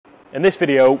In this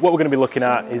video, what we're going to be looking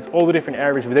at is all the different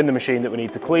areas within the machine that we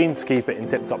need to clean to keep it in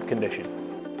tip-top condition.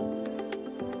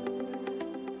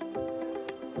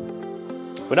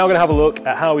 We're now going to have a look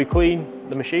at how we clean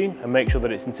the machine and make sure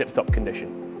that it's in tip-top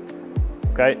condition.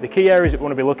 Okay, the key areas that we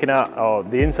want to be looking at are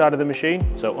the inside of the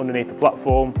machine, so underneath the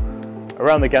platform,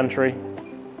 around the gantry,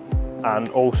 and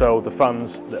also the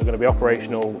fans that are going to be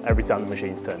operational every time the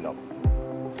machine's turned on.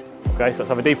 Okay, so let's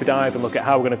have a deeper dive and look at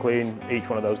how we're going to clean each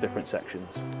one of those different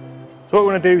sections. So what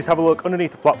we're going to do is have a look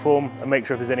underneath the platform and make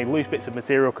sure if there's any loose bits of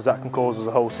material, because that can cause us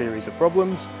a whole series of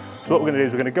problems. So what we're going to do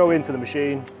is we're going to go into the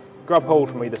machine, grab hold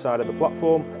from either side of the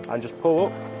platform and just pull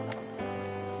up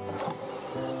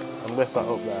and lift that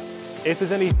up there. If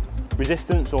there's any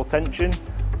resistance or tension,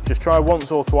 just try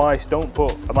once or twice, don't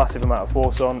put a massive amount of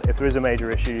force on. If there is a major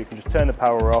issue, you can just turn the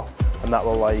power off and that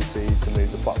will allow you to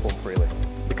move the platform freely.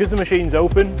 Because the machine's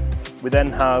open, we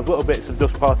then have little bits of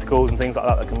dust particles and things like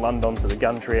that can land onto the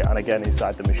gantry and again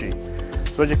inside the machine.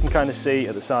 So as you can kind of see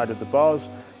at the side of the bars,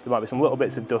 there might be some little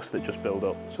bits of dust that just build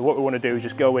up. So what we want to do is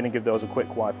just go in and give those a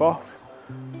quick wipe off,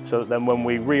 so that then when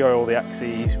we re-oil the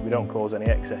axes, we don't cause any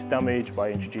excess damage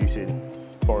by introducing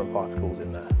foreign particles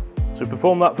in there. So we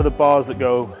perform that for the bars that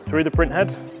go through the print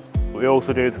head, but we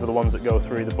also do it for the ones that go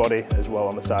through the body as well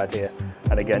on the side here.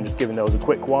 And again, just giving those a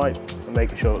quick wipe and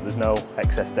making sure that there's no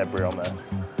excess debris on there.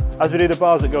 As we do the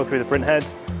bars that go through the print head,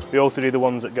 we also do the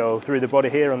ones that go through the body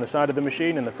here on the side of the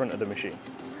machine and the front of the machine.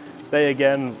 They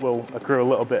again will accrue a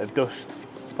little bit of dust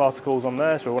particles on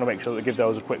there, so we want to make sure that we give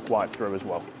those a quick wipe through as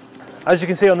well. As you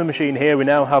can see on the machine here, we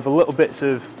now have a little bits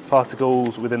of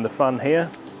particles within the fan here.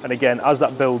 And again, as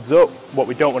that builds up, what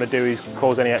we don't want to do is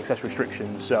cause any excess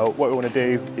restrictions. So what we want to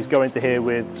do is go into here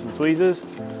with some tweezers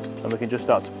and we can just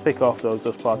start to pick off those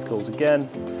dust particles again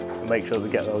and make sure that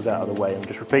we get those out of the way. And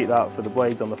just repeat that for the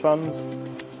blades on the fans,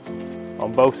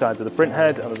 on both sides of the print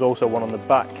head, and there's also one on the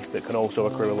back that can also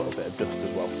accrue a little bit of dust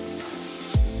as well.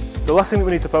 The last thing that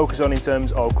we need to focus on in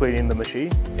terms of cleaning the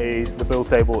machine is the build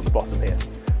table at the bottom here.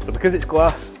 So because it's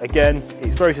glass, again,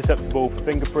 it's very susceptible for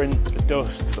fingerprints, for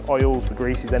dust, for oils, for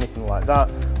greases, anything like that.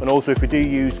 And also if we do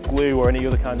use glue or any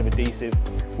other kind of adhesive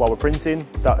while we're printing,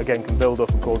 that again can build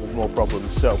up and cause us more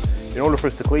problems. So in order for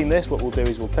us to clean this, what we'll do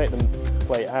is we'll take the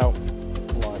plate out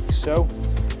like so.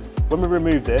 When we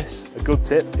remove this, a good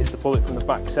tip is to pull it from the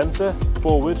back centre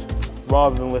forward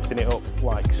rather than lifting it up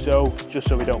like so, just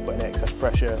so we don't put any excess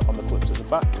pressure on the clips at the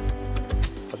back.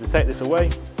 As we take this away,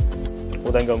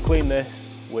 we'll then go and clean this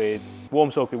with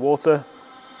warm soapy water,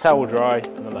 towel dry,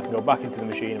 and then that can go back into the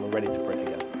machine and we're ready to print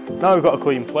again. Now we've got a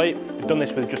clean plate. We've done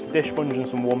this with just a dish sponge and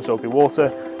some warm soapy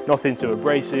water, nothing too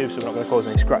abrasive, so we're not going to cause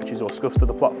any scratches or scuffs to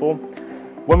the platform.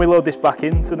 When we load this back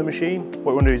into the machine, what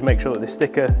we want to do is make sure that this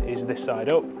sticker is this side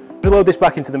up. As we load this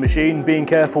back into the machine, being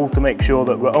careful to make sure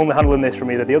that we're only handling this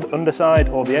from either the underside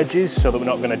or the edges, so that we're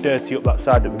not going to dirty up that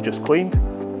side that we've just cleaned.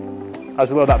 As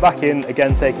we load that back in,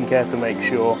 again taking care to make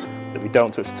sure that we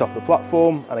don't touch the top of the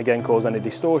platform and again cause any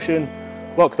distortion,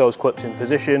 lock those clips in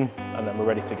position, and then we're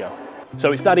ready to go.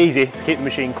 So it's that easy to keep the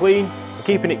machine clean, and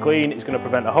keeping it clean is going to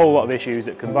prevent a whole lot of issues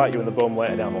that can bite you in the bum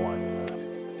later down the line.